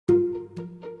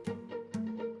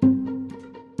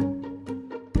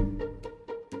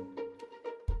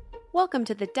Welcome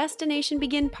to the Destination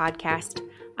Begin podcast.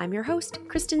 I'm your host,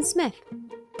 Kristen Smith.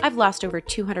 I've lost over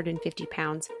 250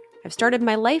 pounds. I've started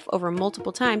my life over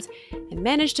multiple times and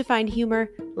managed to find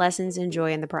humor, lessons, and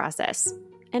joy in the process.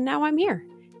 And now I'm here,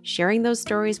 sharing those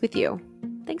stories with you.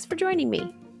 Thanks for joining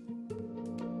me.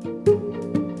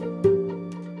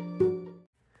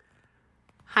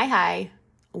 Hi.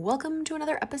 Welcome to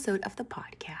another episode of the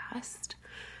podcast.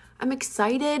 I'm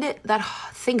excited that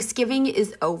Thanksgiving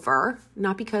is over,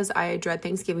 not because I dread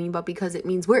Thanksgiving, but because it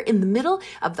means we're in the middle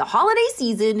of the holiday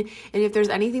season. And if there's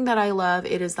anything that I love,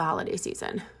 it is the holiday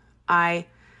season. I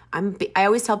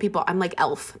always tell people I'm like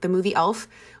Elf, the movie Elf.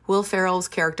 Will Ferrell's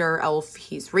character, Elf,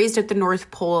 he's raised at the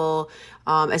North Pole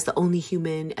as the only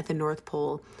human at the North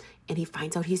Pole. And he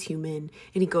finds out he's human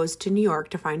and he goes to New York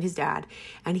to find his dad.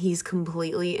 And he's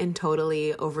completely and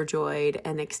totally overjoyed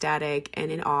and ecstatic and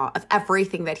in awe of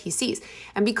everything that he sees.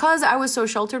 And because I was so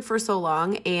sheltered for so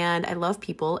long and I love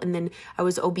people, and then I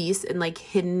was obese and like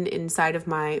hidden inside of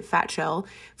my fat shell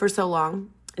for so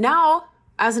long, now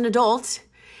as an adult,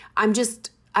 I'm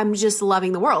just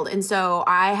loving the world. And so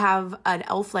I have an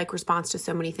elf-like response to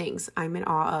so many things I'm in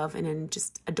awe of and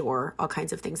just adore all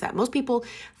kinds of things that most people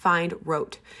find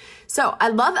rote. So I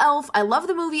love Elf. I love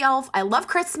the movie Elf. I love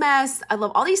Christmas. I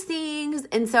love all these things.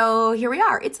 And so here we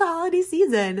are. It's the holiday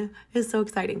season. It's so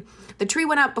exciting. The tree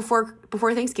went up before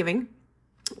Thanksgiving.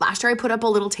 Last year I put up a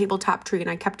little tabletop tree and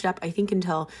I kept it up, I think,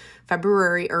 until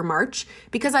February or March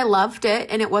because I loved it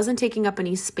and it wasn't taking up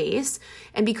any space,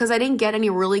 and because I didn't get any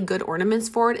really good ornaments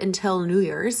for it until New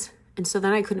Year's. And so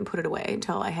then I couldn't put it away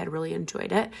until I had really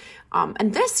enjoyed it.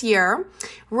 And this year,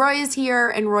 Roy is here,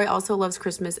 and Roy also loves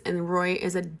Christmas, and Roy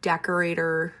is a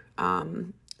decorator.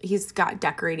 He's got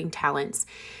decorating talents.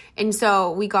 And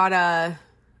so we got a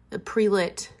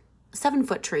pre-lit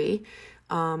 7-foot tree,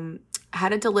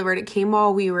 had it delivered. It came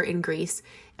while we were in Greece,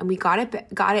 and we got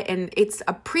it, and it's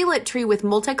a pre-lit tree with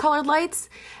multicolored lights.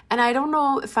 And I don't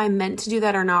know if I meant to do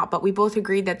that or not, but we both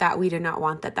agreed that we did not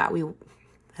want that.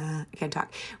 I can't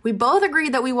talk. We both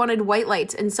agreed that we wanted white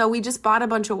lights, and so we just bought a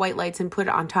bunch of white lights and put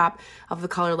it on top of the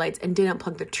color lights and didn't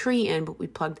plug the tree in, but we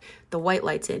plugged the white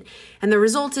lights in. And the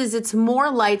result is it's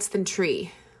more lights than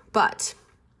tree. But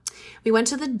we went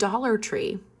to the Dollar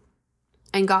Tree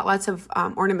and got lots of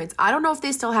ornaments. I don't know if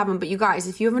they still have them, but you guys,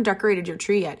 if you haven't decorated your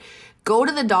tree yet, go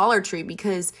to the Dollar Tree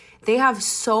because they have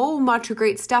so much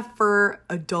great stuff for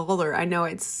 $1. I know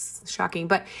it's shocking,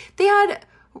 but they had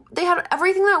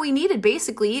everything that we needed,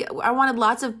 basically. I wanted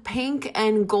lots of pink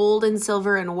and gold and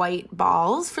silver and white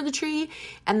balls for the tree.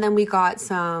 And then we got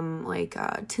some like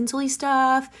tinsely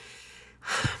stuff.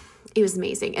 It was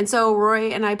amazing. And so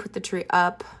Roy and I put the tree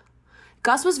up.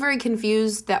 Gus was very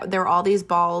confused that there were all these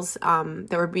balls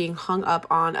that were being hung up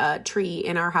on a tree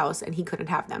in our house and he couldn't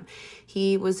have them.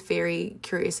 He was very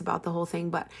curious about the whole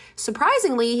thing, but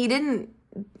surprisingly, he didn't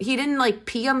like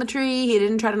pee on the tree. He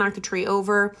didn't try to knock the tree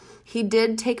over. He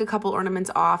did take a couple ornaments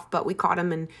off, but we caught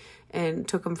him and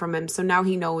took them from him. So now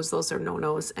he knows those are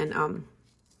no-nos. And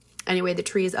anyway, the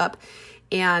tree is up,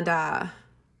 and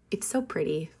it's so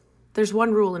pretty. There's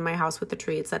one rule in my house with the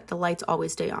tree. It's that the lights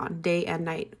always stay on, day and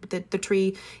night. The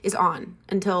tree is on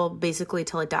until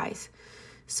it dies.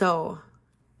 So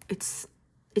it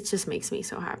just makes me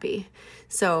so happy.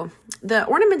 So the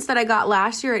ornaments that I got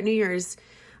last year at New Year's,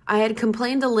 I had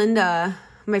complained to Linda,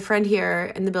 my friend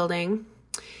here in the building,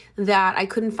 that I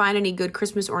couldn't find any good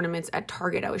Christmas ornaments at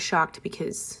Target. I was shocked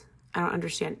because I don't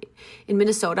understand. In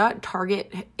Minnesota,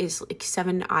 Target is like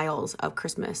 7 aisles of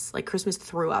Christmas. Like Christmas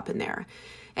threw up in there.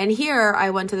 And here I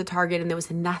went to the Target and there was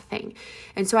nothing.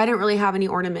 And so I didn't really have any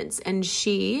ornaments. And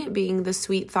she, being the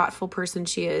sweet, thoughtful person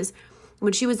she is,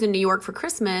 when she was in New York for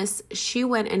Christmas, she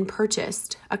went and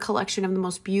purchased a collection of the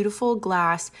most beautiful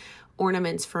glass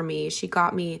ornaments for me. She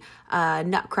got me a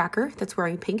nutcracker that's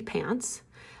wearing pink pants,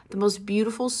 the most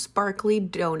beautiful sparkly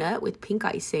donut with pink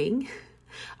icing,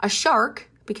 a shark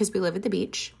because we live at the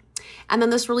beach, and then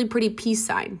this really pretty peace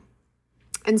sign.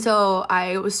 And so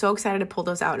I was so excited to pull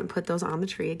those out and put those on the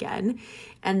tree again.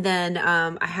 And then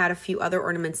I had a few other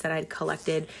ornaments that I'd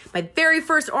collected. My very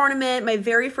first ornament, my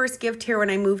very first gift here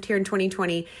when I moved here in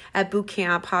 2020 at boot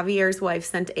camp, Javier's wife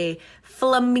sent a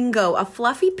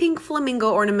fluffy pink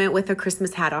flamingo ornament with a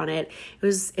Christmas hat on it.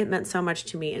 It meant so much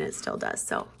to me, and it still does.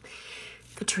 So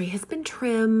the tree has been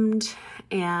trimmed,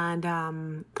 and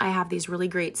I have these really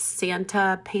great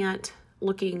Santa pant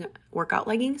looking workout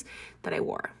leggings that I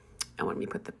wore when we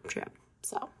put the tree up.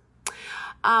 So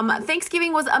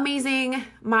Thanksgiving was amazing.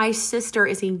 My sister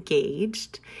is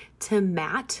engaged to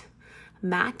Matthew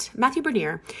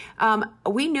Bernier.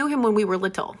 We knew him when we were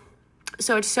little.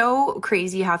 So it's so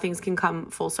crazy how things can come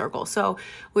full circle. So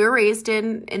we were raised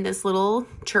in this little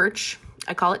church.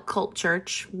 I call it cult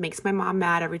church. Makes my mom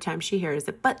mad every time she hears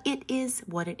it, but it is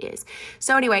what it is.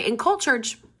 So anyway, in cult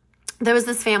church, there was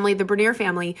this family, the Bernier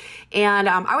family, and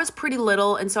I was pretty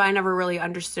little, and so I never really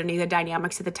understood any of the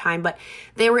dynamics at the time, but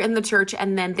they were in the church,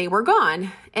 and then they were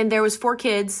gone, and there was 4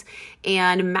 kids,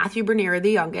 and Matthew Bernier, the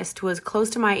youngest, was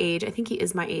close to my age. I think he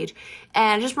is my age,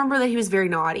 and I just remember that he was very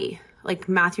naughty. Like,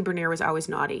 Matthew Bernier was always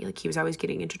naughty. Like, he was always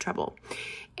getting into trouble.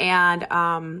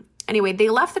 And anyway, they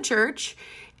left the church,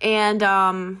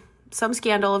 and some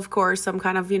scandal, of course, some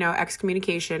kind of,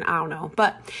 excommunication, I don't know.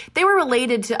 But they were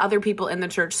related to other people in the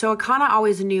church, so I kind of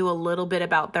always knew a little bit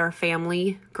about their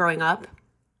family growing up.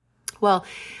 Well,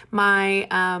 my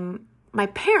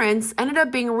parents ended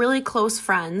up being really close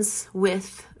friends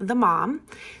with the mom.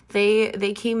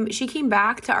 She came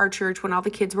back to our church when all the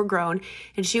kids were grown,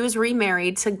 and she was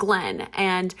remarried to Glenn.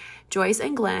 And Joyce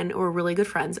and Glenn were really good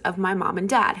friends of my mom and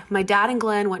dad. My dad and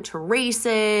Glenn went to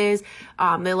races.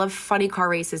 They loved funny car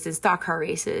races and stock car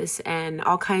races and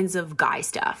all kinds of guy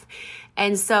stuff.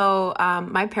 And so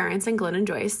my parents and Glenn and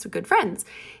Joyce were good friends.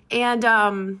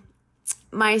 And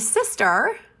my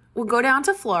sister would go down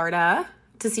to Florida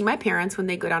to see my parents when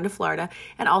they go down to Florida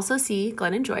and also see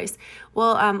Glenn and Joyce.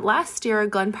 Well, last year,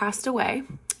 Glenn passed away,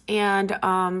 and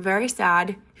very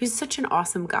sad. He was such an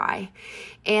awesome guy.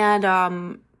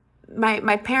 And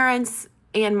my parents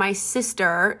and my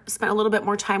sister spent a little bit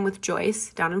more time with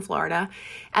Joyce down in Florida.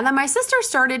 And then my sister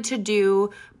started to do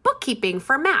bookkeeping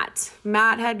for Matt.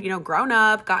 Matt had, grown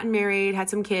up, gotten married, had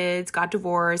some kids, got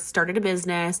divorced, started a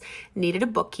business, needed a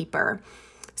bookkeeper.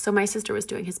 So my sister was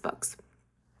doing his books.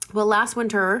 Well, last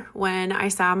winter, when I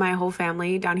saw my whole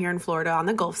family down here in Florida on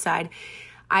the Gulf side,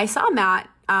 I saw Matt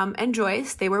and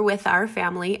Joyce. They were with our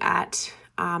family at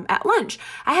lunch.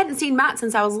 I hadn't seen Matt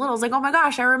since I was little. I was like, oh my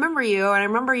gosh, I remember you. And I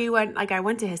remember you I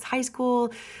went to his high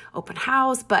school open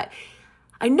house, but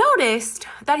I noticed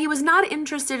that he was not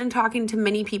interested in talking to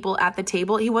many people at the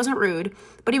table. He wasn't rude,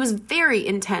 but he was very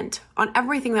intent on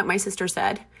everything that my sister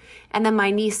said. And then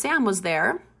my niece Sam was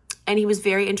there, and he was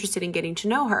very interested in getting to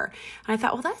know her. And I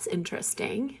thought, well, that's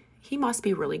interesting. He must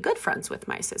be really good friends with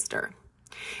my sister.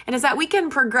 And as that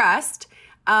weekend progressed,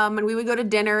 and we would go to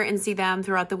dinner and see them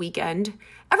throughout the weekend,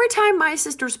 every time my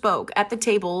sister spoke at the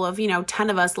table of, 10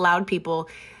 of us loud people,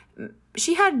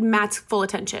 she had Matt's full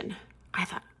attention. I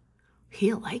thought,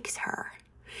 he likes her.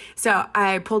 So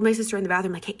I pulled my sister in the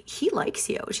bathroom, like, hey, he likes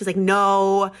you. She's like,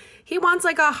 no, he wants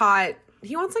like a hot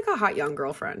young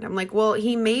girlfriend. I'm like, well,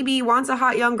 he maybe wants a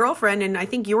hot young girlfriend, and I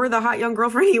think you're the hot young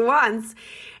girlfriend he wants.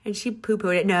 And she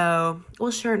poo-pooed it. No.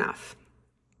 Well, sure enough,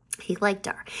 he liked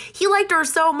her. He liked her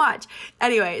so much.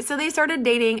 Anyway, so they started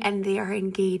dating, and they are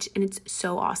engaged, and it's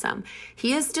so awesome.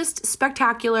 He is just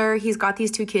spectacular. He's got these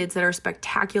 2 kids that are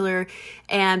spectacular,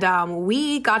 and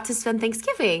we got to spend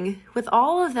Thanksgiving with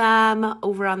all of them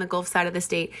over on the Gulf side of the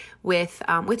state with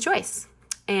Joyce.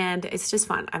 And it's just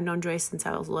fun. I've known Joyce since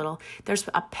I was little. There's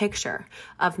a picture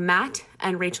of Matt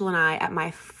and Rachel and I at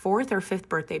my 4th or 5th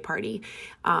birthday party.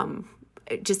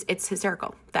 It's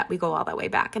hysterical that we go all that way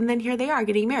back. And then here they are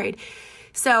getting married.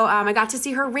 So I got to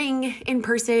see her ring in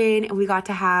person, and we got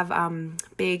to have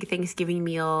big Thanksgiving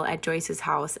meal at Joyce's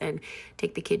house and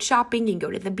take the kids shopping and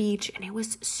go to the beach. And it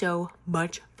was so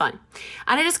much fun.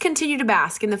 And I just continue to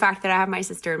bask in the fact that I have my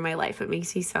sister in my life. It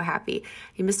makes me so happy.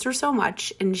 I missed her so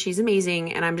much, and she's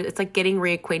amazing. And it's like getting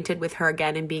reacquainted with her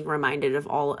again and being reminded of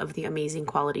all of the amazing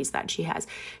qualities that she has.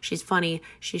 She's funny.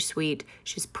 She's sweet.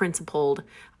 She's principled.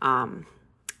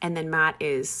 And then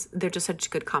they're just such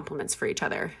good compliments for each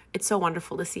other. It's so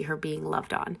wonderful to see her being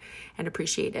loved on and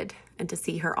appreciated, and to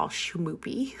see her all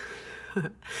schmoopy.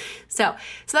 So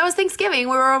that was Thanksgiving.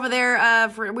 We were over there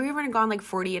we were gone like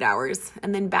 48 hours,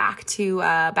 and then back to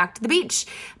the beach,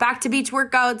 back to beach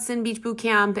workouts and beach boot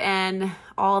camp and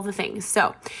all of the things.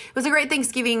 So it was a great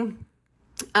Thanksgiving.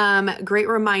 Great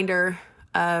reminder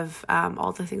of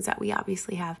all the things that we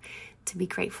obviously have to be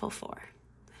grateful for.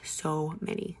 So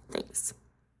many things.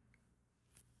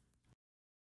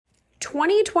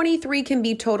 2023 can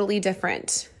be totally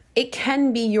different. It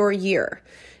can be your year.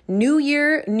 New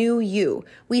year, new you.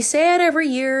 We say it every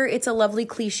year. It's a lovely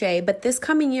cliche, but this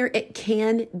coming year, it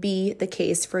can be the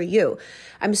case for you.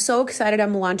 I'm so excited.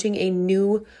 I'm launching a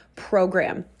new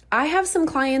program. I have some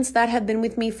clients that have been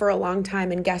with me for a long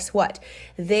time, and guess what?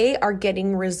 They are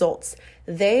getting results.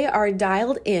 They are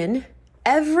dialed in.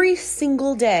 Every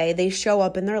single day they show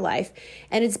up in their life,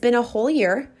 and it's been a whole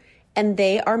year, and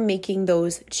they are making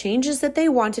those changes that they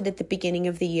wanted at the beginning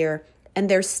of the year, and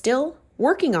they're still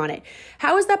working on it.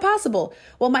 How is that possible?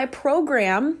 Well, my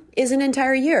program is an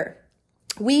entire year.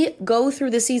 we go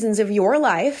through the seasons of your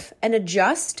life and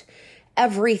adjust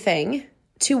everything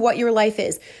to what your life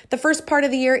is. The first part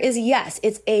of the year is, yes,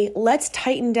 it's let's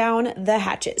tighten down the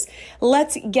hatches.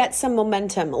 Let's get some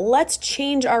momentum. Let's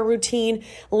change our routine.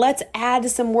 Let's add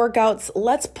some workouts.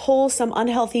 Let's pull some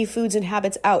unhealthy foods and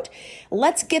habits out.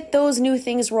 Let's get those new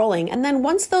things rolling. And then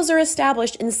once those are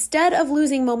established, instead of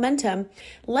losing momentum,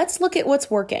 let's look at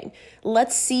what's working.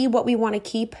 Let's see what we want to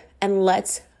keep, and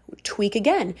let's tweak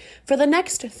again for the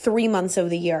next 3 months of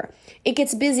the year. It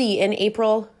gets busy in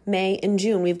April, May, and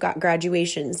June. We've got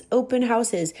graduations, open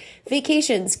houses,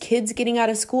 vacations, kids getting out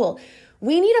of school.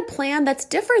 We need a plan that's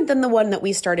different than the one that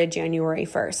we started January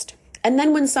 1st. And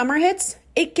then when summer hits,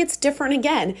 it gets different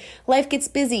again. Life gets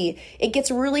busy. It gets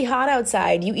really hot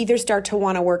outside. You either start to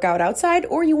want to work out outside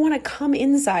or you want to come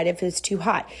inside if it's too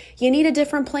hot. You need a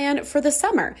different plan for the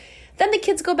summer. Then the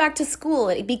kids go back to school.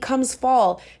 It becomes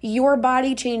fall. Your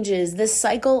body changes. The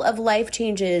cycle of life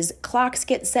changes. Clocks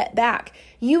get set back.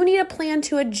 You need a plan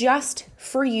to adjust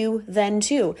for you then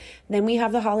too. Then we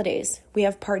have the holidays. We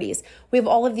have parties. We have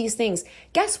all of these things.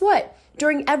 Guess what?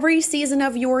 During every season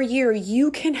of your year, you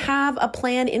can have a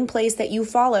plan in place that you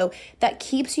follow that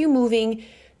keeps you moving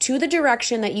to the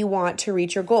direction that you want to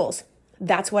reach your goals.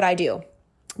 That's what I do.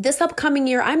 This upcoming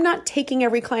year, I'm not taking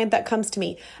every client that comes to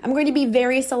me. I'm going to be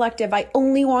very selective. I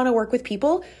only want to work with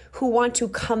people who want to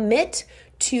commit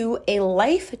to a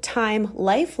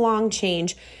lifelong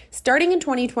change starting in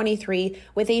 2023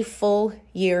 with a full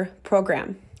year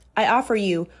program. I offer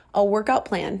you a workout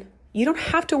plan. You don't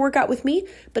have to work out with me,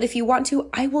 but if you want to,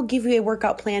 I will give you a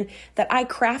workout plan that I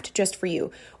craft just for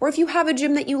you. Or if you have a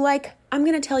gym that you like, I'm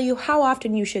going to tell you how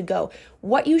often you should go,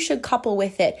 what you should couple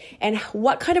with it, and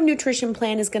what kind of nutrition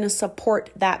plan is going to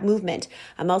support that movement.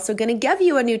 I'm also going to give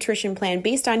you a nutrition plan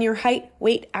based on your height,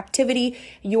 weight, activity,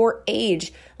 your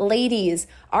age. Ladies,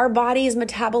 our bodies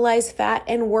metabolize fat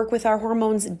and work with our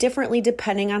hormones differently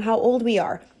depending on how old we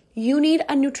are. You need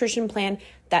a nutrition plan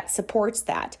that supports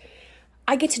that.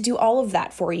 I get to do all of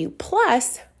that for you,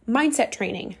 plus mindset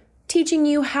training, teaching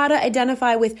you how to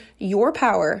identify with your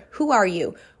power. Who are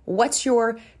you? What's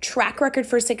your track record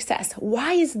for success?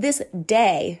 Why is this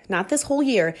day, not this whole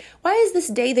year, why is this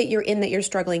day that you're in, that you're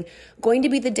struggling, going to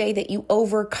be the day that you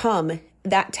overcome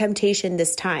that temptation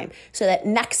this time so that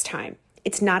next time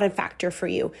it's not a factor for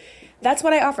you? That's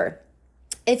what I offer.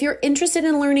 If you're interested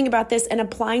in learning about this and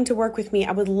applying to work with me,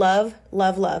 I would love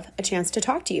a chance to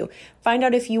talk to you. Find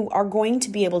out if you are going to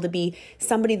be able to be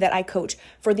somebody that I coach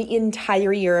for the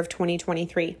entire year of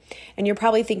 2023. And you're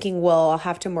probably thinking, well, I'll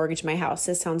have to mortgage my house.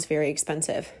 This sounds very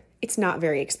expensive. It's not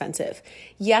very expensive.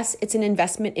 Yes, it's an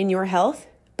investment in your health,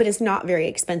 but it's not very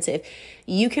expensive.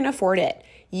 You can afford it.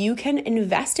 You can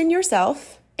invest in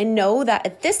yourself and know that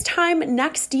at this time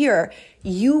next year,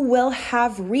 you will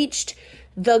have reached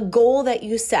the goal that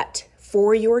you set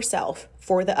for yourself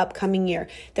for the upcoming year.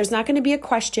 There's not going to be a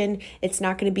question. It's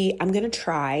not going to be, I'm going to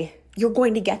try. You're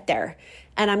going to get there,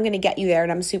 and I'm going to get you there,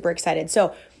 and I'm super excited.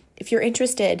 So if you're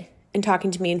interested in talking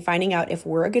to me and finding out if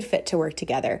we're a good fit to work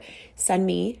together, send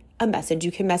me a message.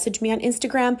 You can message me on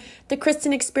Instagram, The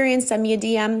Kristen Experience, send me a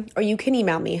DM, or you can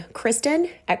email me,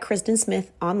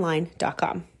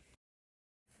 Kristen@KristenSmithOnline.com.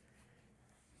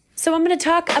 So I'm going to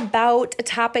talk about a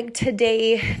topic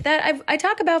today that I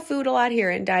talk about food a lot here,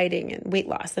 and dieting and weight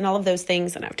loss and all of those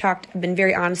things. And I've been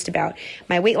very honest about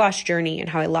my weight loss journey and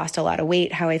how I lost a lot of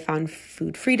weight, how I found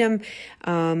food freedom,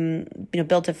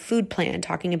 built a food plan,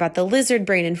 talking about the lizard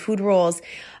brain and food rolls.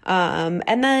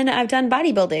 And then I've done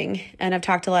bodybuilding, and I've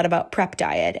talked a lot about prep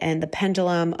diet and the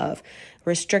pendulum of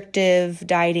restrictive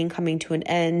dieting coming to an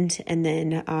end, and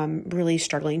then really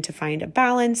struggling to find a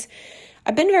balance.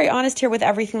 I've been very honest here with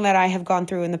everything that I have gone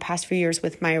through in the past few years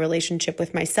with my relationship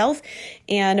with myself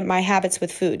and my habits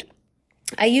with food.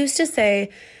 I used to say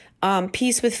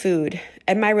peace with food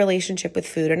and my relationship with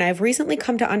food. And I've recently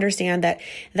come to understand that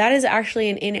that is actually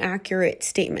an inaccurate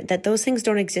statement, that those things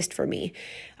don't exist for me.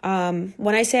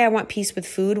 When I say I want peace with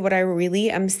food, what I really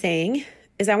am saying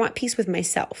is I want peace with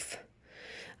myself.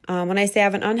 When I say I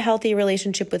have an unhealthy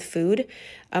relationship with food,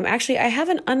 actually I have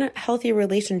an unhealthy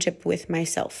relationship with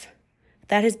myself.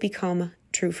 That has become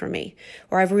true for me,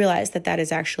 or I've realized that that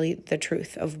is actually the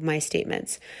truth of my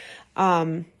statements.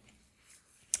 I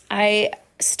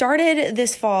started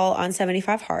this fall on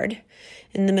 75 Hard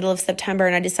in the middle of September,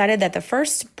 and I decided that the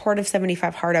first part of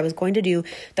 75 Hard, I was going to do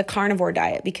the carnivore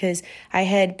diet because I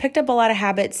had picked up a lot of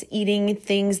habits eating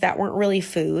things that weren't really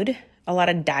food, a lot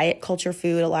of diet culture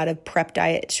food, a lot of prep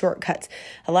diet shortcuts,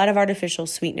 a lot of artificial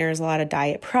sweeteners, a lot of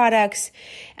diet products,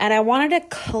 and I wanted to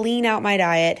clean out my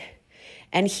diet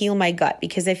and heal my gut,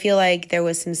 because I feel like there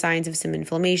was some signs of some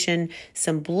inflammation,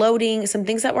 some bloating, some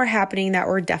things that were happening that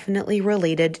were definitely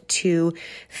related to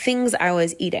things I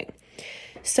was eating.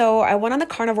 So I went on the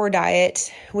carnivore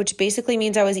diet, which basically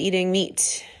means I was eating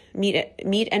meat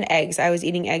and eggs. I was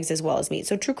eating eggs as well as meat.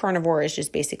 So true carnivore is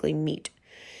just basically meat.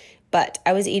 But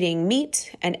I was eating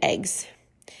meat and eggs.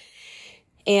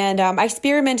 And I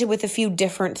experimented with a few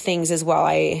different things as well.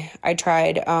 I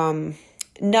tried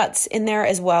nuts in there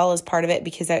as well as part of it,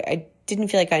 because I didn't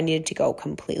feel like I needed to go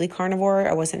completely carnivore.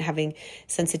 I wasn't having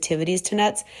sensitivities to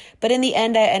nuts. But in the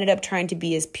end, I ended up trying to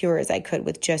be as pure as I could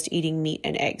with just eating meat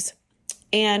and eggs.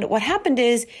 And what happened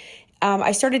is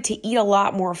I started to eat a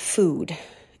lot more food.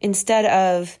 Instead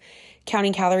of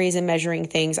counting calories and measuring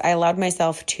things, I allowed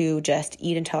myself to just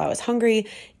eat until I was hungry,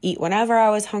 eat whenever I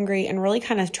was hungry, and really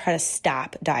kind of try to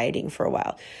stop dieting for a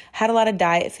while. Had a lot of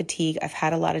diet fatigue. I've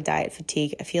had a lot of diet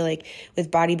fatigue. I feel like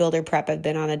with bodybuilder prep, I've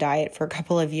been on a diet for a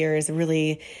couple of years,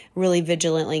 really, really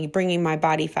vigilantly bringing my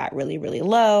body fat really, really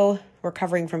low,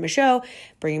 recovering from a show,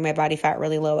 bringing my body fat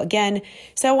really low again.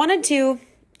 So I wanted to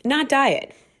not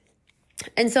diet.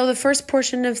 And so the first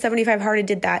portion of 75 Hard, I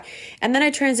did that. And then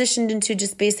I transitioned into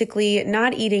just basically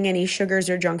not eating any sugars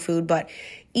or junk food, but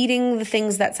eating the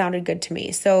things that sounded good to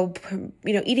me. So,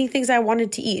 eating things I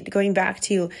wanted to eat, going back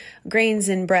to grains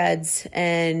and breads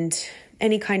and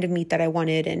any kind of meat that I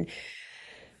wanted, and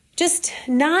just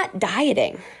not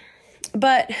dieting.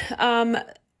 But,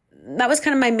 that was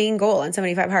kind of my main goal on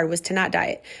 75 Hard, was to not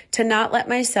diet, to not let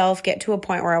myself get to a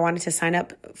point where I wanted to sign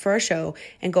up for a show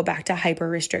and go back to hyper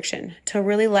restriction, to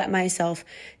really let myself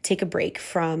take a break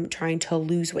from trying to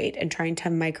lose weight and trying to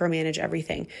micromanage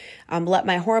everything. Let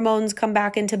my hormones come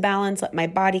back into balance, let my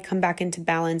body come back into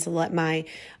balance, let my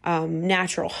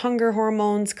natural hunger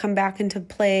hormones come back into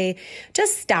play.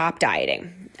 Just stop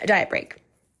dieting, a diet break.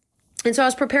 And so I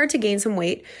was prepared to gain some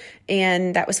weight,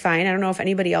 and that was fine. I don't know if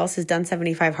anybody else has done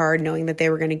 75 Hard knowing that they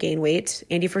were going to gain weight.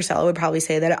 Andy Frisella would probably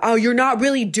say that, oh, you're not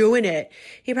really doing it.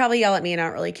 He'd probably yell at me and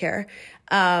not really care.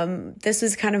 This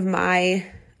was kind of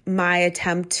my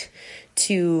attempt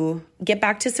to get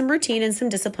back to some routine and some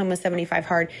discipline with 75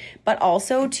 Hard, but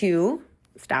also to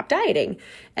stop dieting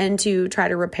and to try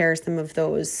to repair some of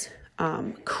those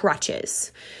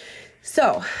crutches.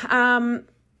 So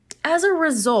as a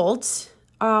result,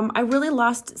 I really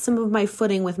lost some of my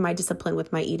footing with my discipline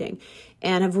with my eating,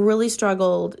 and have really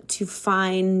struggled to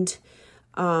find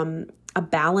a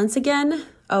balance again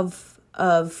of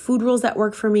food rules that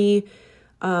work for me,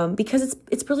 because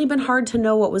it's really been hard to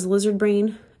know what was lizard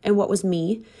brain and what was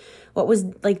me, what was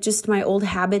like just my old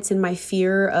habits and my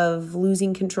fear of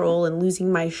losing control and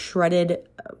losing my shredded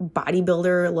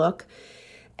bodybuilder look.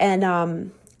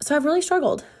 And so I've really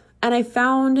struggled, and I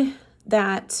found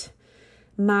that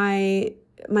my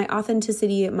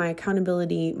authenticity, my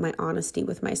accountability, my honesty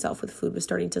with myself with food was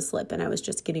starting to slip, and I was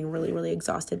just getting really, really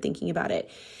exhausted thinking about it.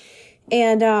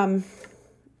 And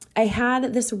I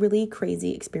had this really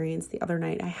crazy experience the other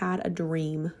night. I had a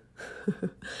dream.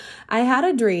 I had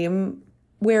a dream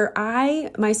where I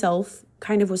myself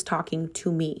kind of was talking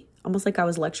to me, almost like I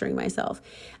was lecturing myself.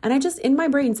 And I just, in my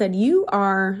brain, said, you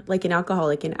are like an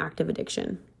alcoholic in active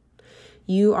addiction.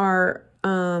 You are,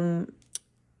 and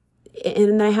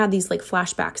I had these like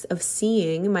flashbacks of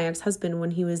seeing my ex-husband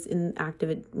when he was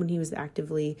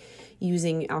actively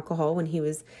using alcohol, when he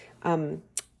was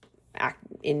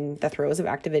in the throes of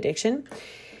active addiction.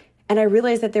 And I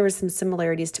realized that there was some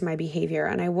similarities to my behavior.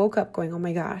 And I woke up going, oh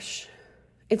my gosh,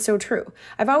 it's so true.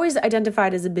 I've always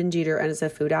identified as a binge eater and as a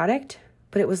food addict,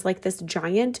 but it was like this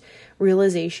giant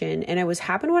realization. And it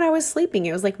happened when I was sleeping.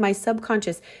 It was like my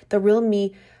subconscious, the real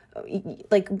me,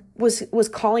 like was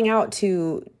calling out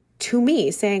to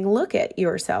me, saying, look at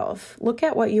yourself, look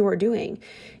at what you are doing.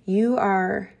 You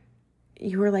are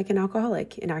like an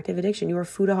alcoholic in active addiction. You are a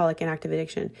foodaholic in active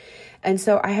addiction. And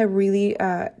so I had really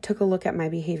took a look at my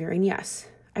behavior. And yes,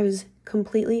 I was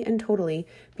completely and totally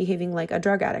behaving like a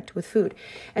drug addict with food.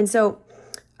 And so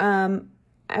I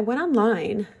went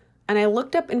online and I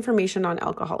looked up information on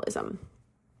alcoholism.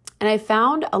 And I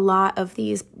found a lot of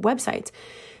these websites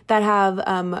that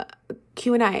have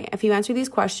Q&A. If you answer these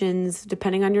questions,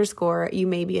 depending on your score, you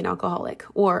may be an alcoholic,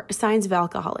 or signs of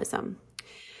alcoholism.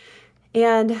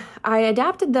 And I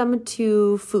adapted them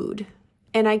to food.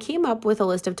 And I came up with a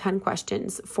list of 10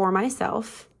 questions for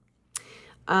myself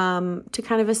to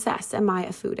kind of assess, am I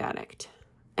a food addict?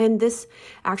 And this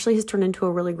actually has turned into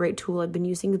a really great tool. I've been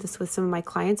using this with some of my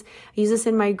clients. I use this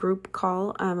in my group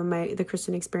call, the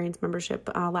Kristen Experience membership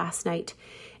last night.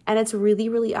 And it's really,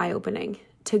 really eye-opening.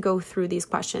 to go through these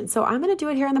questions. So I'm going to do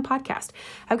it here on the podcast.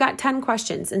 I've got 10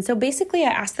 questions. And so basically I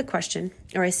ask the question,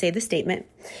 or I say the statement,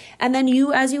 and then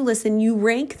you, as you listen, you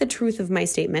rank the truth of my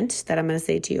statement that I'm going to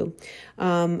say to you.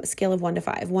 A scale of 1 to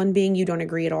 5. 1 being you don't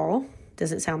agree at all.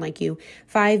 Doesn't sound like you.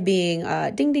 5 being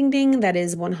ding, ding, ding. That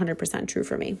is 100% true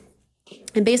for me.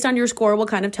 And based on your score, will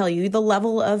kind of tell you the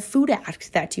level of food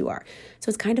addict that you are. So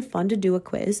it's kind of fun to do a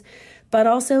quiz, but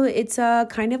also it's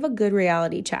kind of a good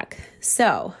reality check.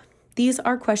 So these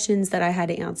are questions that I had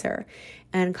to answer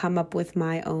and come up with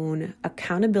my own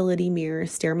accountability mirror,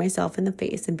 stare myself in the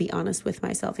face and be honest with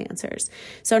myself answers.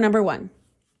 So number 1,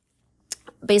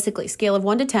 basically scale of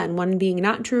 1 to 10, 1 being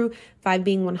not true, 5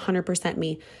 being 100%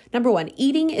 me. Number 1,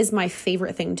 eating is my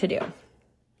favorite thing to do.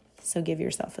 So give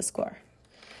yourself a score.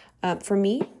 For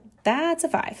me, that's a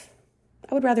 5.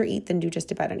 I would rather eat than do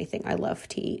just about anything. I love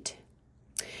to eat.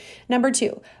 Number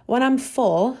 2, when I'm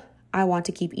full, I want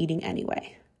to keep eating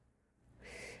anyway.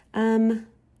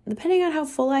 Depending on how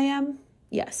full I am,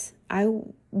 yes, I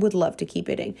would love to keep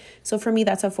eating. So for me,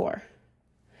 that's a 4.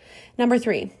 Number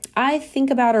 3, I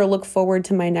think about or look forward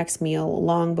to my next meal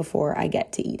long before I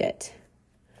get to eat it.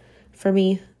 For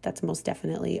me, that's most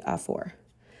definitely a 4.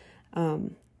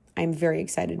 I'm very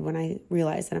excited when I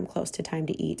realize that I'm close to time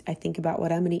to eat. I think about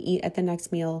what I'm going to eat at the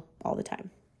next meal all the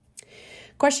time.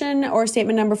 Question or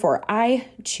statement number 4, I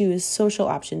choose social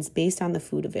options based on the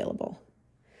food available.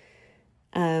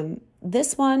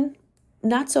 This one,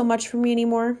 not so much for me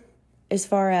anymore, as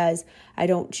far as I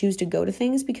don't choose to go to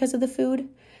things because of the food,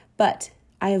 but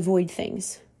I avoid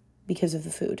things because of the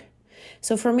food.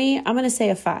 So for me, I'm going to say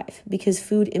a 5 because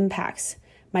food impacts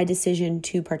my decision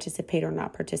to participate or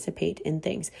not participate in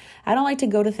things. I don't like to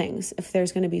go to things if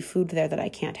there's going to be food there that I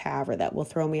can't have or that will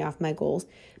throw me off my goals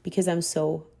because I'm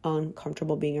so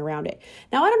uncomfortable being around it.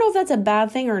 Now, I don't know if that's a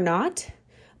bad thing or not,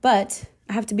 but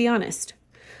I have to be honest.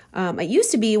 It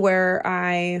used to be where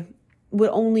I would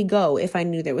only go if I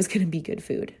knew there was going to be good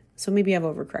food. So maybe I've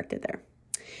overcorrected there.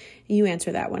 You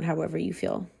answer that one however you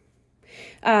feel.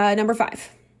 Number 5,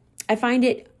 I find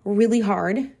it really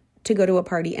hard to go to a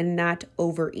party and not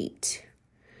overeat.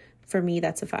 For me,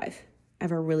 that's a 5. I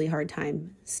have a really hard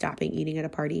time stopping eating at a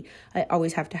party. I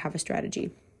always have to have a strategy.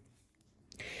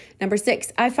 Number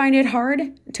 6, I find it hard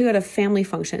to go to family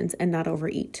functions and not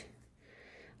overeat.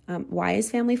 Why is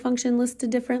family function listed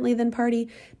differently than party?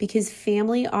 Because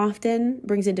family often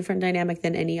brings a different dynamic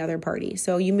than any other party.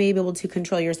 So you may be able to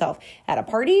control yourself at a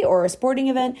party or a sporting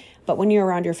event, but when you're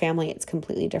around your family, it's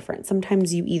completely different.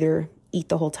 Sometimes you either eat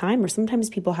the whole time or sometimes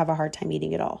people have a hard time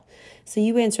eating at all. So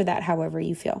you answer that however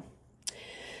you feel.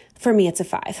 For me, it's a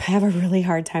 5. I have a really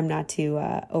hard time not to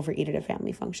overeat at a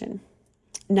family function.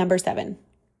 Number 7,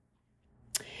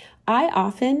 I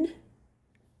often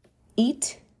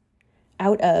eat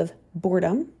out of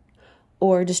boredom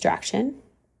or distraction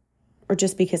or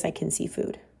just because I can see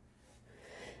food.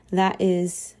 That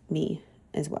is me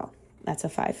as well. That's a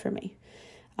 5 for me.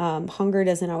 Hunger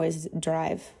doesn't always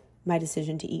drive my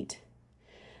decision to eat.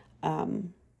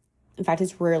 In fact,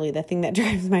 it's rarely the thing that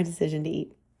drives my decision to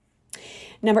eat.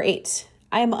 Number 8,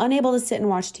 I am unable to sit and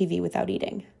watch TV without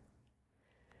eating.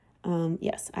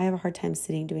 Yes, I have a hard time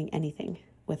sitting doing anything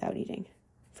without eating.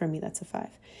 For me, that's a 5.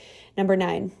 Number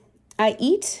 9, I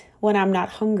eat when I'm not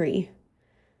hungry.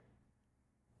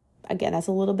 Again, that's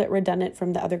a little bit redundant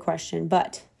from the other question,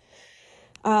 but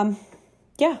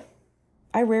yeah,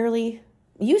 I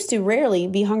used to rarely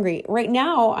be hungry. Right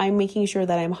now, I'm making sure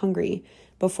that I'm hungry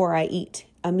before I eat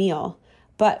a meal.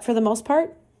 But for the most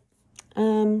part,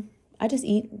 I just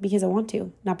eat because I want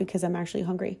to, not because I'm actually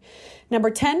hungry.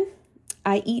 Number 10,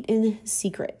 I eat in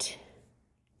secret.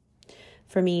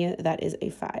 For me, that is a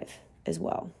 5 as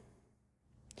well.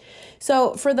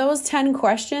 So for those 10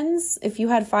 questions, if you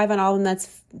had 5 on all of them,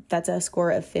 that's a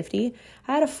score of 50.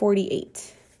 I had a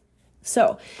 48.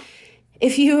 So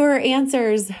if your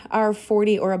answers are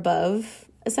 40 or above,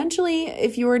 essentially,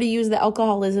 if you were to use the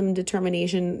alcoholism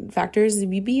determination factors,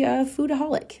 you'd be a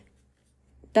foodaholic.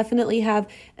 Definitely have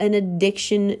an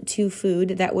addiction to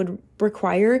food that would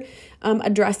require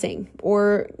addressing,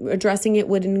 or addressing it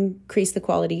would increase the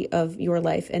quality of your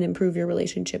life and improve your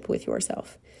relationship with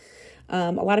yourself.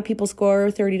 A lot of people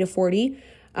score 30 to 40.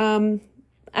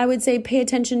 I would say pay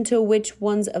attention to which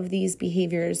ones of these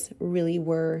behaviors really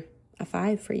were a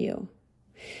 5 for you.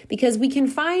 Because we can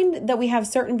find that we have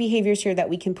certain behaviors here that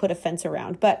we can put a fence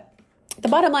around. But the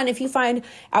bottom line, if you find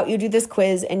out, you do this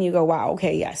quiz and you go, wow,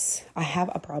 okay, yes, I have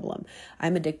a problem.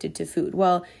 I'm addicted to food.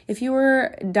 Well, if you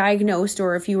were diagnosed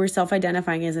or if you were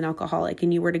self-identifying as an alcoholic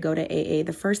and you were to go to AA,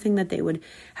 the first thing that they would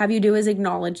have you do is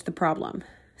acknowledge the problem.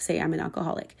 Say, I'm an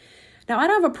alcoholic. Now, I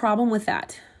don't have a problem with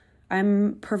that.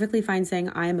 I'm perfectly fine saying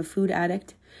I am a food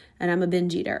addict and I'm a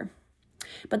binge eater.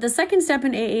 But the second step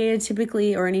in AA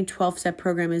typically, or any 12-step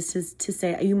program, is to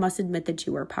say you must admit that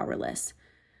you are powerless.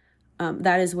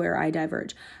 That is where I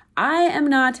diverge. I am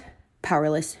not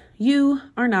powerless. You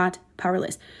are not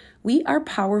powerless. We are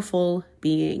powerful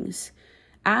beings.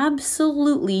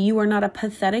 Absolutely, you are not a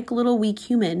pathetic little weak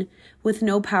human with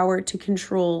no power to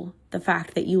control the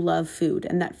fact that you love food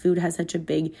and that food has such a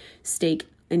big stake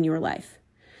in your life.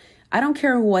 I don't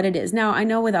care what it is. Now, I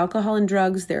know with alcohol and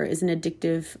drugs, there is an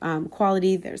addictive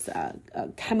quality. There's a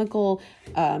chemical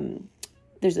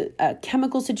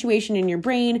situation in your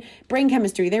brain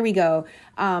chemistry. There we go.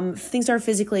 Things are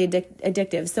physically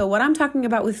addictive. So what I'm talking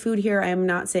about with food here, I am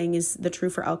not saying is the true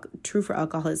for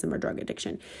alcoholism or drug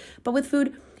addiction. But with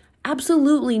food,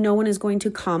 absolutely no one is going to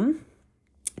come,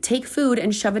 take food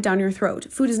and shove it down your throat.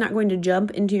 Food is not going to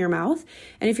jump into your mouth.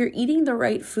 And if you're eating the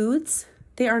right foods,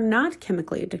 they are not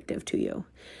chemically addictive to you.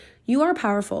 You are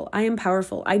powerful. I am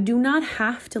powerful. I do not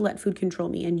have to let food control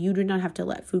me, and you do not have to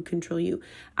let food control you.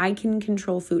 I can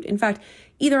control food. In fact,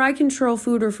 either I control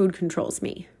food or food controls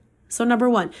me. So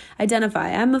 1, identify.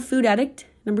 I'm a food addict.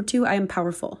 2, I am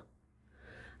powerful.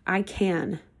 I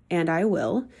can and I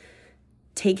will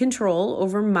take control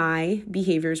over my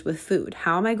behaviors with food.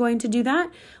 How am I going to do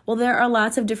that? Well, there are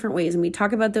lots of different ways, and we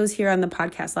talk about those here on the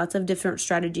podcast, lots of different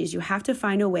strategies. You have to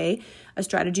find a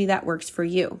strategy that works for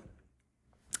you.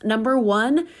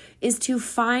 1 is to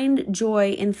find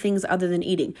joy in things other than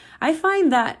eating. I find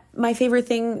that my favorite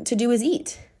thing to do is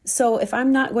eat. So if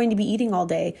I'm not going to be eating all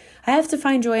day, I have to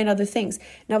find joy in other things.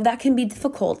 Now that can be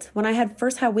difficult. When I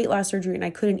first had weight loss surgery and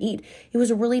I couldn't eat, it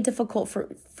was really difficult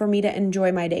for me to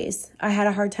enjoy my days. I had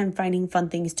a hard time finding fun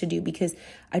things to do because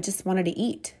I just wanted to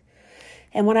eat.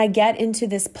 And when I get into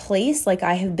this place, like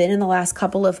I have been in the last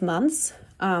couple of months,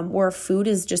 where food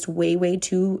is just way, way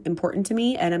too important to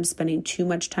me and I'm spending too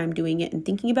much time doing it and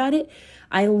thinking about it,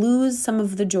 I lose some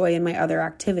of the joy in my other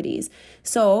activities.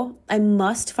 So I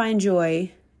must find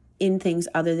joy in things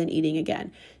other than eating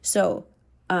again. So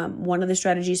one of the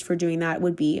strategies for doing that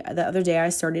would be, the other day I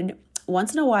started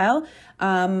once in a while.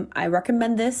 I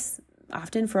recommend this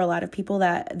often for a lot of people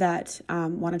that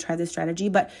want to try this strategy,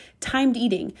 but timed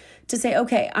eating, to say,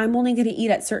 okay, I'm only going to eat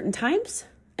at certain times.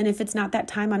 And if it's not that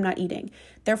time, I'm not eating.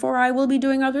 Therefore, I will be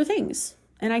doing other things.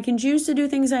 And I can choose to do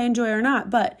things I enjoy or not,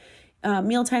 but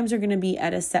meal times are going to be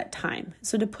at a set time.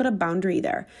 So to put a boundary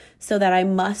there so that I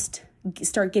must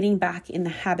start getting back in the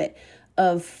habit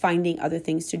of finding other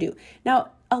things to do.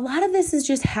 Now, a lot of this is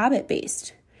just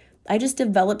habit-based. I just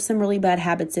developed some really bad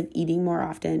habits of eating more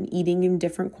often, eating in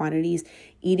different quantities,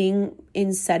 eating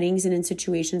in settings and in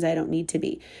situations I don't need to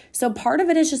be. So part of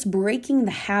it is just breaking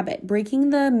the habit, breaking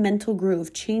the mental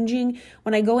groove, changing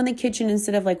when I go in the kitchen,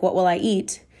 instead of like, what will I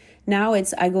eat? Now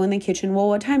it's, I go in the kitchen, well,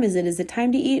 what time is it? Is it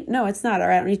time to eat? No, it's not.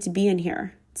 Or I don't need to be in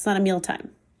here. It's not a meal time.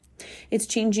 It's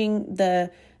changing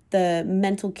the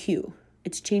mental cue.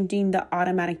 It's changing the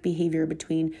automatic behavior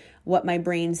between what my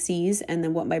brain sees and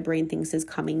then what my brain thinks is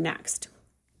coming next.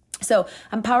 So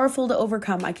I'm powerful to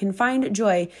overcome. I can find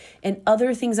joy in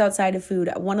other things outside of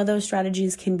food. One of those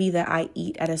strategies can be that I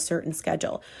eat at a certain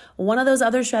schedule. One of those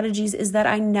other strategies is that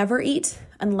I never eat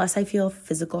unless I feel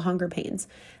physical hunger pains.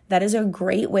 That is a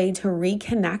great way to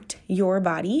reconnect your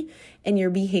body and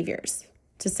your behaviors.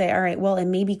 To say, all right, well, it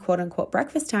may be quote unquote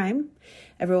breakfast time.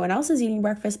 Everyone else is eating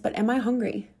breakfast, but am I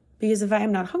hungry? Because if I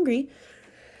am not hungry,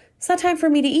 it's not time for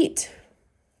me to eat.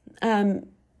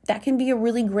 That can be a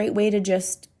really great way to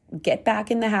just get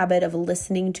back in the habit of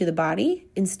listening to the body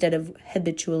instead of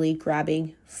habitually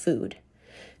grabbing food.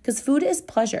 Because food is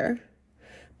pleasure,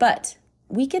 but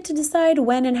we get to decide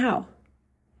when and how.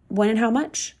 When and how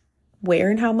much,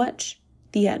 where and how much,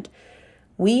 the end.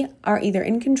 We are either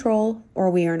in control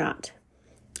or we are not.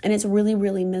 And it's really,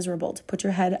 really miserable to put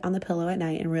your head on the pillow at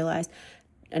night and realize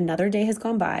another day has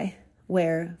gone by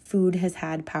where food has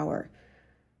had power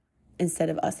instead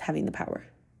of us having the power.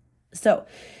 So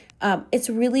it's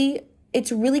really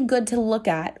good to look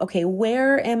at, okay,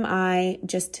 where am I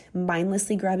just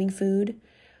mindlessly grabbing food?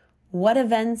 What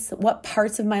events, what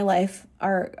parts of my life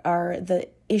are the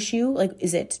issue? Like,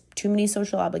 is it too many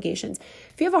social obligations?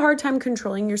 If you have a hard time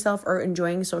controlling yourself or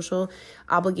enjoying social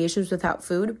obligations without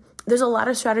food, there's a lot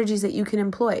of strategies that you can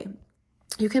employ.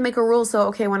 You can make a rule. So,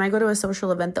 okay, when I go to a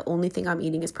social event, the only thing I'm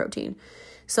eating is protein.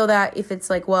 So that if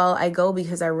it's like, well, I go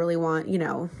because I really want,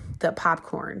 the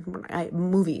popcorn.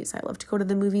 Movies. I love to go to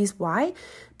the movies. Why?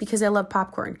 Because I love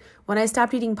popcorn. When I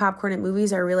stopped eating popcorn at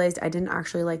movies, I realized I didn't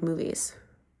actually like movies.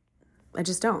 I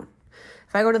just don't.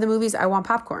 If I go to the movies, I want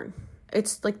popcorn.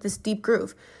 It's like this deep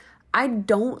groove. I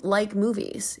don't like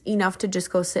movies enough to just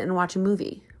go sit and watch a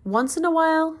movie. Once in a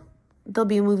while, There'll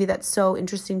be a movie that's so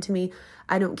interesting to me.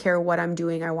 I don't care what I'm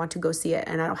doing. I want to go see it,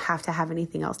 and I don't have to have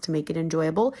anything else to make it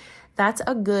enjoyable. That's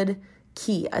a good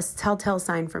key, a telltale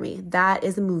sign for me. That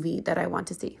is a movie that I want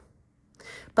to see.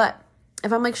 But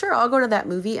if I'm like, sure, I'll go to that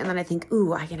movie, and then I think,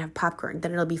 ooh, I can have popcorn,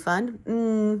 then it'll be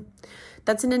fun.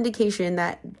 That's an indication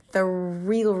that the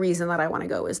real reason that I want to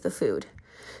go is the food.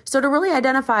 So to really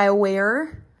identify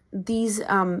where these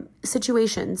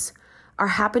situations are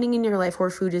happening in your life where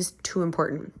food is too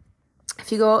important.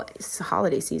 If you go, it's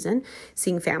holiday season,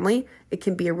 seeing family, it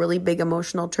can be a really big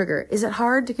emotional trigger. Is it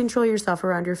hard to control yourself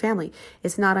around your family?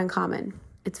 It's not uncommon.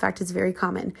 In fact, it's very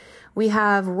common. We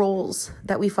have roles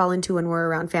that we fall into when we're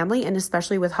around family, and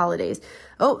especially with holidays.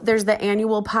 Oh, there's the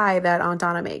annual pie that Aunt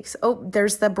Donna makes. Oh,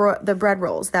 there's the bread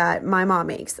rolls that my mom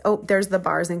makes. Oh, there's the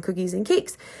bars and cookies and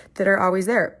cakes that are always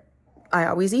there. I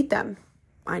always eat them.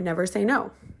 I never say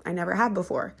no. I never have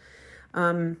before.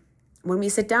 When we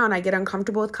sit down, I get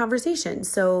uncomfortable with conversation.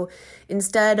 So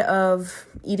instead of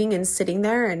eating and sitting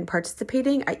there and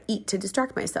participating, I eat to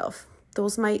distract myself.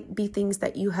 Those might be things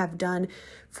that you have done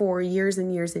for years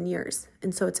and years and years.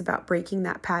 And so it's about breaking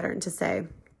that pattern to say,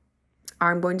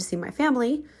 I'm going to see my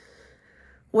family.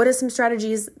 What are some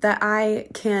strategies that I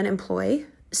can employ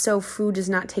so food does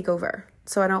not take over?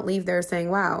 So I don't leave there saying,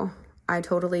 wow, I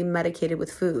totally medicated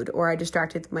with food, or I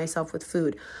distracted myself with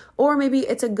food. Or maybe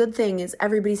it's a good thing is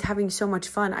everybody's having so much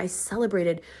fun. I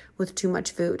celebrated with too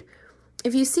much food.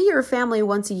 If you see your family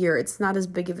once a year, it's not as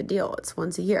big of a deal. It's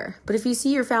once a year. But if you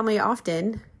see your family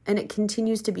often and it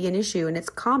continues to be an issue and it's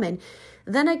common,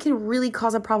 then it can really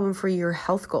cause a problem for your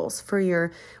health goals, for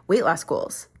your weight loss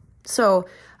goals. So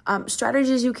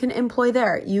strategies you can employ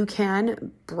there. You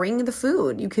can bring the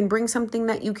food. You can bring something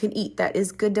that you can eat that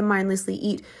is good to mindlessly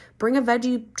eat. Bring a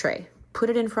veggie tray. Put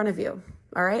it in front of you.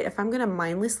 All right? If I'm going to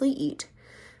mindlessly eat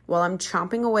while I'm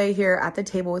chomping away here at the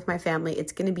table with my family,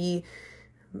 it's going to be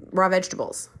raw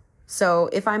vegetables. So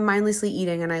if I'm mindlessly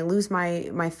eating and I lose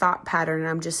my thought pattern and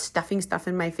I'm just stuffing stuff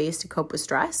in my face to cope with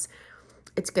stress,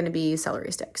 it's going to be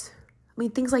celery sticks. I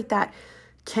mean, things like that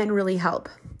can really help.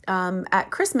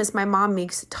 At Christmas, my mom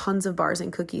makes tons of bars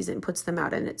and cookies and puts them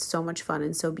out, and it's so much fun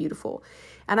and so beautiful.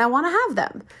 And I want to have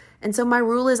them. And so my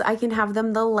rule is I can have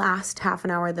them the last half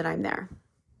an hour that I'm there.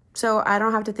 So I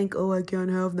don't have to think, oh, I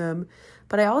can't have them.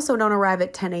 But I also don't arrive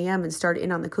at 10 a.m. and start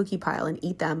in on the cookie pile and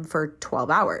eat them for 12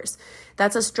 hours.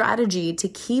 That's a strategy to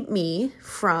keep me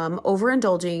from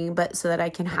overindulging, but so that I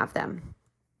can have them.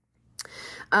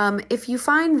 If you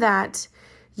find that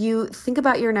you think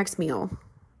about your next meal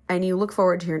and you look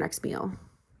forward to your next meal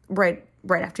right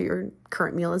after your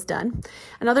current meal is done,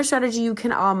 another strategy you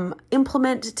can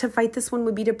implement to fight this one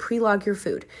would be to pre-log your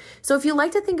food. So if you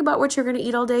like to think about what you're going to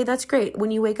eat all day, that's great.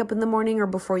 When you wake up in the morning or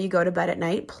before you go to bed at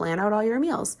night, plan out all your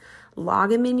meals.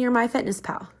 Log them in your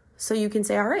MyFitnessPal. So you can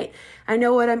say, all right, I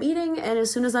know what I'm eating, and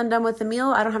as soon as I'm done with the meal,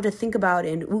 I don't have to think about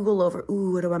and oogle over,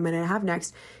 what am I going to have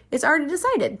next? It's already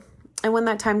decided. And when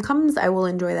that time comes, I will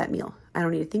enjoy that meal. I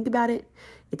don't need to think about it.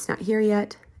 It's not here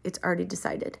yet. It's already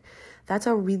decided. That's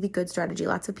a really good strategy.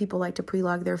 Lots of people like to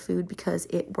pre-log their food because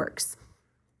it works.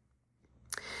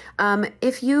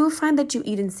 If you find that you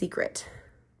eat in secret,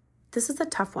 this is a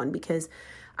tough one because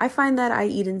I find that I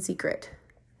eat in secret.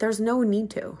 There's no need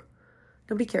to.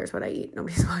 Nobody cares what I eat.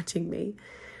 Nobody's watching me.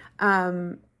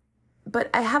 But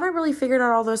I haven't really figured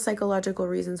out all those psychological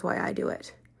reasons why I do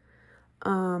it.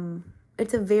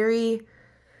 It's a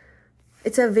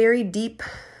very deep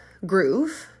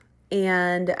groove.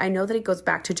 And I know that it goes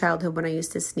back to childhood when I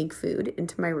used to sneak food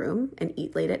into my room and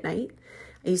eat late at night.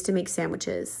 I used to make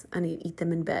sandwiches and I'd eat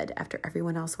them in bed after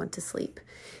everyone else went to sleep.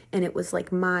 And it was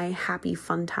like my happy,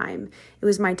 fun time. It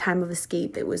was my time of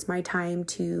escape. It was my time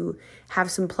to have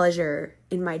some pleasure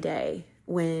in my day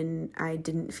when I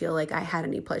didn't feel like I had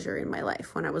any pleasure in my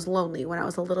life, when I was lonely, when I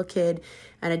was a little kid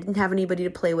and I didn't have anybody to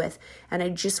play with and I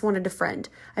just wanted a friend.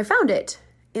 I found it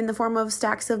in the form of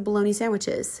stacks of bologna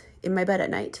sandwiches in my bed at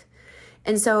night.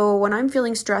 And so when I'm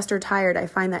feeling stressed or tired, I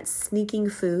find that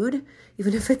sneaking food,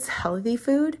 even if it's healthy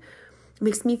food,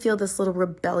 makes me feel this little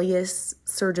rebellious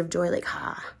surge of joy, like,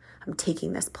 I'm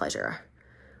taking this pleasure.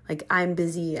 Like I'm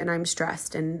busy and I'm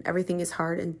stressed and everything is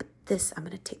hard, and I'm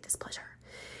going to take this pleasure.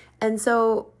 And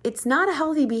so it's not a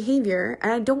healthy behavior,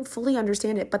 and I don't fully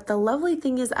understand it. But the lovely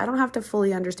thing is I don't have to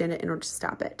fully understand it in order to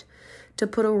stop it. To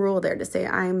put a rule there to say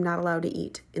I'm not allowed to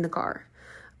eat in the car.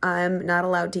 I'm not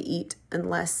allowed to eat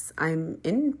unless I'm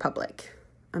in public.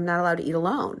 I'm not allowed to eat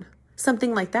alone.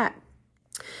 Something like that.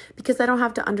 Because I don't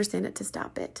have to understand it to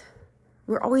stop it.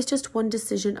 We're always just one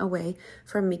decision away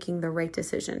from making the right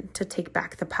decision to take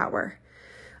back the power.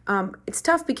 It's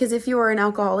tough because if you are an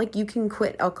alcoholic, you can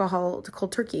quit alcohol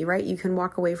cold turkey, right? You can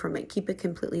walk away from it, keep it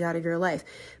completely out of your life.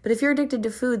 But if you're addicted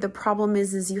to food, the problem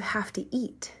is you have to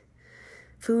eat.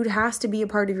 Food has to be a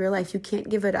part of your life. You can't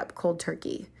give it up cold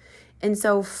turkey. And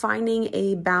so finding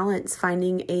a balance,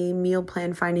 finding a meal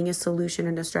plan, finding a solution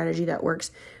and a strategy that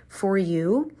works for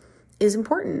you is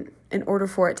important in order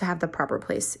for it to have the proper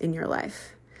place in your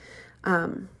life.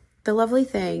 The lovely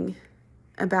thing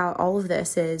about all of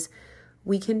this is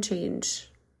we can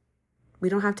change. We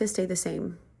don't have to stay the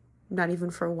same, not even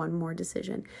for one more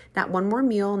decision. Not one more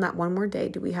meal, not one more day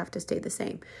do we have to stay the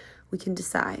same. We can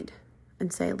decide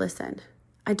and say, listen,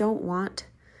 I don't want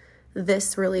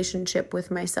this relationship with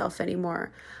myself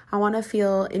anymore. I want to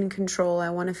feel in control. I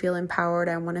want to feel empowered.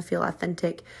 I want to feel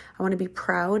authentic. I want to be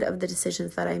proud of the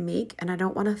decisions that I make. And I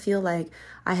don't want to feel like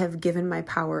I have given my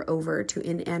power over to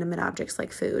inanimate objects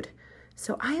like food.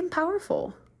 So I am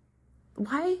powerful.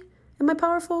 Why am I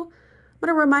powerful? I'm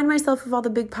going to remind myself of all the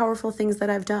big, powerful things that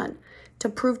I've done to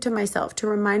prove to myself, to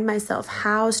remind myself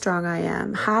how strong I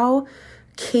am, how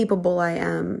capable I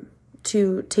am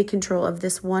to take control of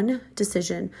this one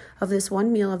decision, of this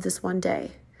one meal, of this one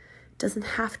day. It doesn't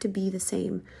have to be the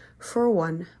same for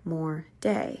one more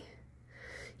day.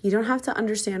 You don't have to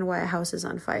understand why a house is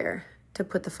on fire to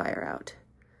put the fire out.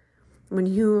 When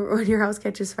your house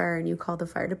catches fire and you call the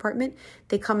fire department,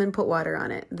 they come and put water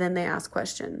on it. Then they ask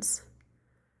questions.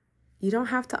 You don't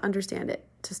have to understand it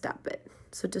to stop it.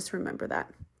 So just remember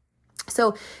that.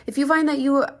 So if you find that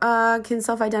you can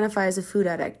self-identify as a food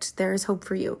addict, there is hope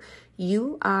for you.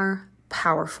 You are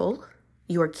powerful.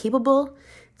 You are capable.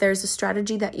 There's a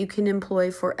strategy that you can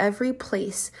employ for every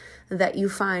place that you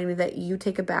find that you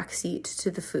take a back seat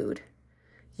to the food.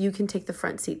 You can take the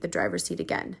front seat, the driver's seat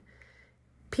again.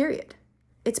 Period.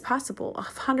 It's possible.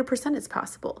 100% it's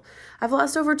possible. I've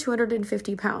lost over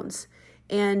 250 pounds.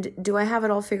 And do I have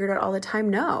it all figured out all the time?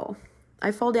 No.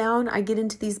 I fall down, I get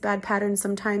into these bad patterns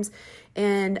sometimes,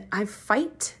 and I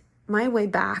fight my way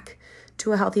back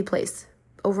to a healthy place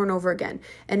over and over again.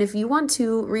 And if you want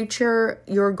to reach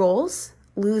your goals,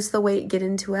 lose the weight, get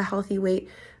into a healthy weight,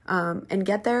 and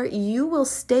get there, you will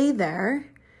stay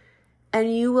there,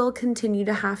 and you will continue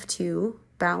to have to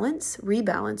balance,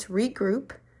 rebalance,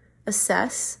 regroup,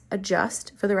 assess,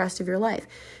 adjust for the rest of your life.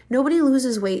 Nobody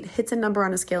loses weight, hits a number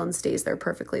on a scale, and stays there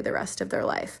perfectly the rest of their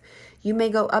life. You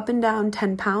may go up and down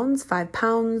 10 pounds, 5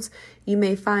 pounds. You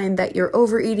may find that you're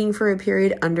overeating for a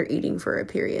period, undereating for a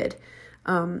period.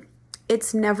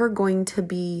 It's never going to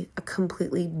be a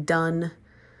completely done,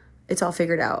 it's all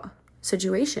figured out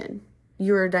situation.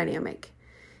 You're dynamic.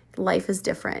 Life is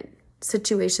different.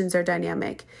 Situations are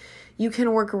dynamic. You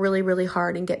can work really, really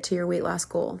hard and get to your weight loss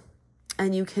goal.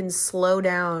 And you can slow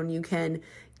down. You can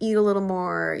eat a little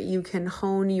more. You can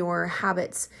hone your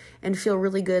habits and feel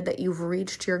really good that you've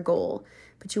reached your goal.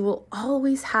 But you will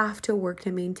always have to work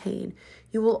to maintain.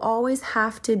 You will always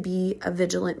have to be a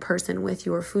vigilant person with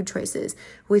your food choices,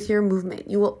 with your movement.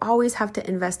 You will always have to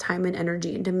invest time and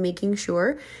energy into making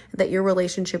sure that your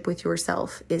relationship with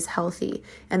yourself is healthy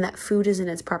and that food is in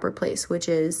its proper place, which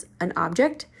is an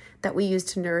object that we use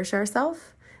to nourish ourselves,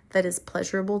 that is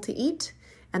pleasurable to eat,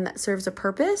 and that serves a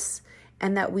purpose,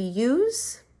 and that we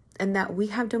use, and that we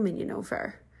have dominion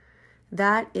over.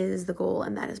 That is the goal,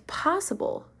 and that is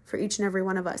possible for each and every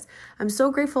one of us. I'm so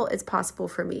grateful it's possible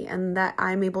for me, and that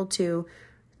I'm able to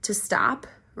stop,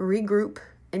 regroup,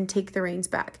 and take the reins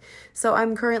back. So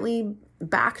I'm currently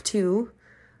back to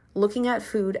looking at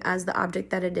food as the object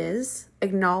that it is,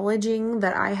 acknowledging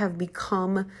that I have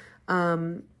become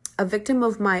a victim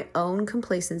of my own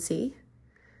complacency.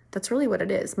 That's really what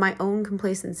it is, my own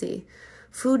complacency.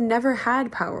 Food never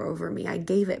had power over me. I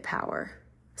gave it power.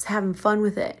 I was having fun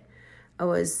with it. I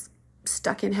was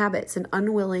stuck in habits and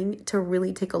unwilling to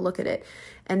really take a look at it.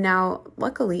 And now,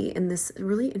 luckily, in this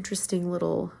really interesting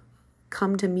little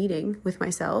come to meeting with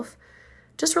myself,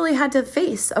 just really had to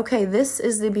face, okay, this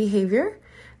is the behavior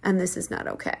and this is not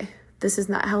okay. This is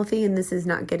not healthy and this is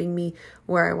not getting me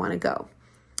where I want to go.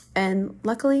 And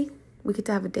luckily, we get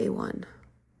to have a day one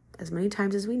as many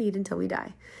times as we need until we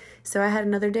die. So I had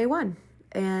another day one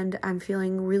and I'm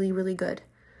feeling really, really good.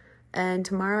 And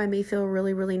tomorrow I may feel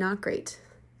really, really not great.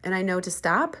 And I know to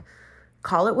stop,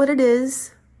 call it what it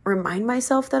is, remind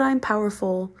myself that I'm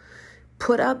powerful,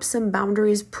 put up some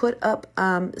boundaries, put up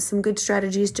some good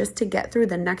strategies just to get through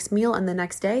the next meal and the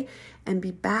next day and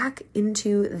be back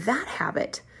into that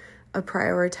habit of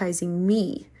prioritizing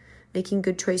me, making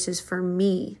good choices for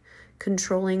me,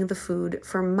 controlling the food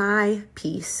for my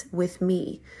peace with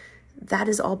me. That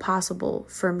is all possible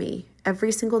for me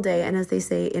every single day. And as they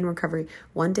say in recovery,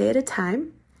 one day at a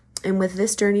time. And with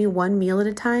this journey, one meal at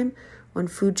a time, one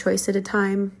food choice at a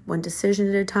time, one decision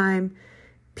at a time,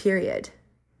 period.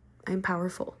 I'm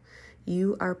powerful.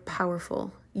 You are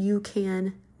powerful. You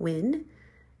can win.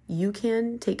 You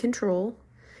can take control,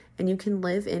 and you can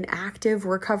live in active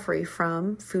recovery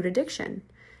from food addiction.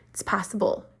 It's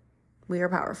possible. We are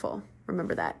powerful.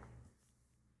 Remember that.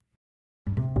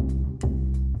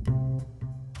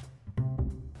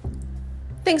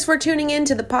 Thanks for tuning in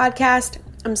to the podcast.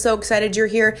 I'm so excited you're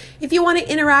here. If you want to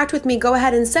interact with me, go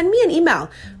ahead and send me an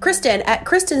email,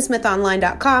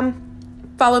 Kristen@KristenSmithOnline.com.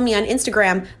 Follow me on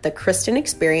Instagram, The Kristen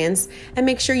Experience, and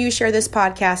make sure you share this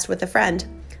podcast with a friend.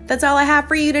 That's all I have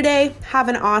for you today. Have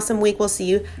an awesome week. We'll see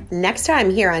you next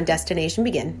time here on Destination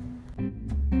Begin.